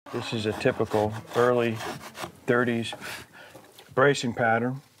This is a typical early 30s bracing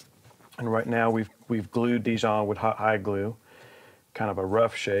pattern. And right now we've glued these on with hot high glue, kind of a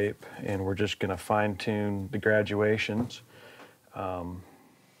rough shape, and we're just gonna fine tune the graduations.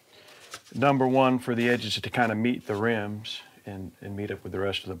 Number one for the edges is to kind of meet the rims and meet up with the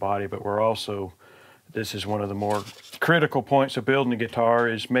rest of the body, but we're also, this is one of the more critical points of building a guitar,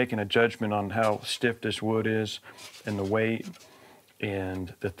 is making a judgment on how stiff this wood is and the weight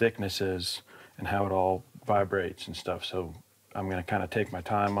and the thickness is and how it all vibrates and stuff. So I'm gonna kind of take my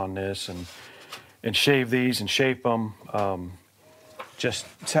time on this and shave these and shape them just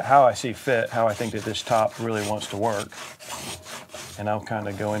how I see fit, how I think that this top really wants to work. And I'll kind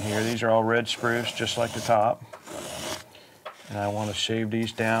of go in here. These are all red spruce, just like the top. And I want to shave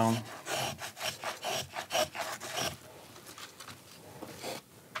these down.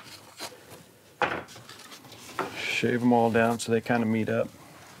 Shave them all down so they kind of meet up.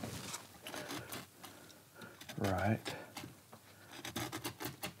 Right.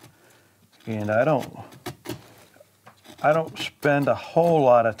 And I don't spend a whole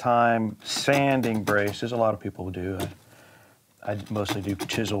lot of time sanding braces. A lot of people do. I mostly do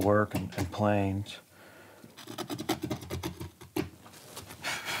chisel work and planes.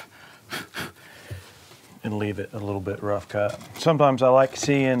 And leave it a little bit rough cut. Sometimes I like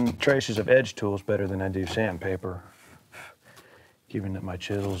seeing traces of edge tools better than I do sandpaper, given that my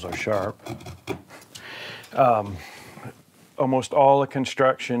chisels are sharp. Almost all the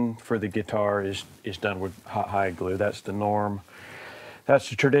construction for the guitar is done with hot high glue. That's the norm.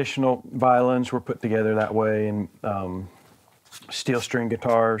 That's the traditional violins were put together that way, and steel string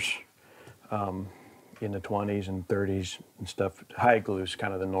guitars in the 20s and 30s and stuff. High glue is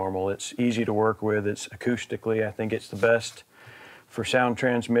kind of the normal. It's easy to work with. It's acoustically, I think it's the best for sound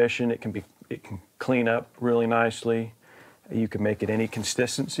transmission. It can clean up really nicely. You can make it any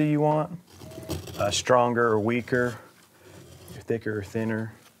consistency you want, stronger or weaker, thicker or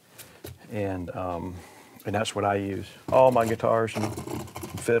thinner, and that's what I use. All my guitars and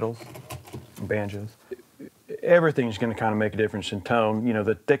fiddles and banjos. Everything's going to kind of make a difference in tone. You know,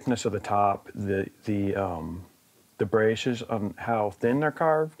 the thickness of the top, the braces on how thin they're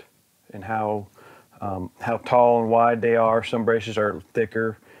carved, and how tall and wide they are. Some braces are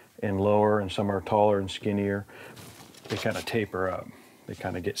thicker and lower, and some are taller and skinnier. They kind of taper up. They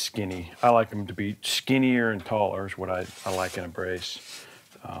kind of get skinny. I like them to be skinnier and taller is what I like in a brace.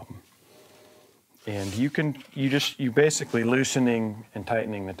 And you basically loosening and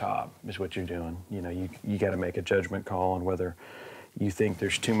tightening the top is what you're doing. You know, you got to make a judgment call on whether you think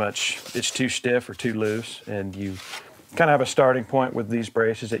there's too much, it's too stiff or too loose, and you kind of have a starting point with these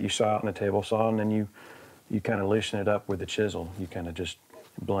braces that you saw out in the table saw, and then you kind of loosen it up with the chisel. You kind of just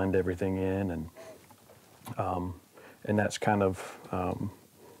blend everything in, and that's kind of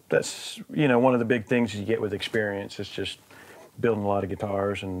that's, you know, one of the big things you get with experience is just building a lot of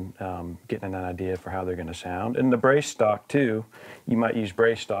guitars and getting an idea for how they're going to sound. And the brace stock too, you might use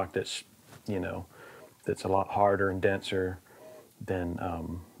brace stock that's, you know, that's a lot harder and denser than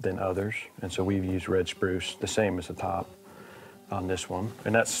others. And so we've used red spruce, the same as the top on this one.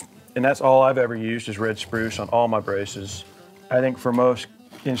 And that's all I've ever used is red spruce on all my braces. I think for most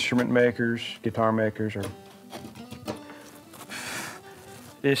instrument makers, guitar makers,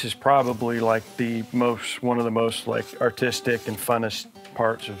 this is probably like one of the most like artistic and funnest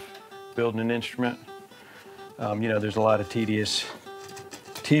parts of building an instrument. You know, there's a lot of tedious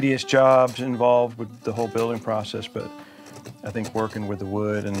jobs involved with the whole building process, but I think working with the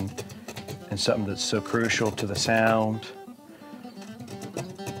wood and something that's so crucial to the sound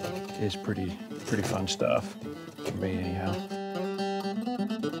is pretty fun stuff for me anyhow.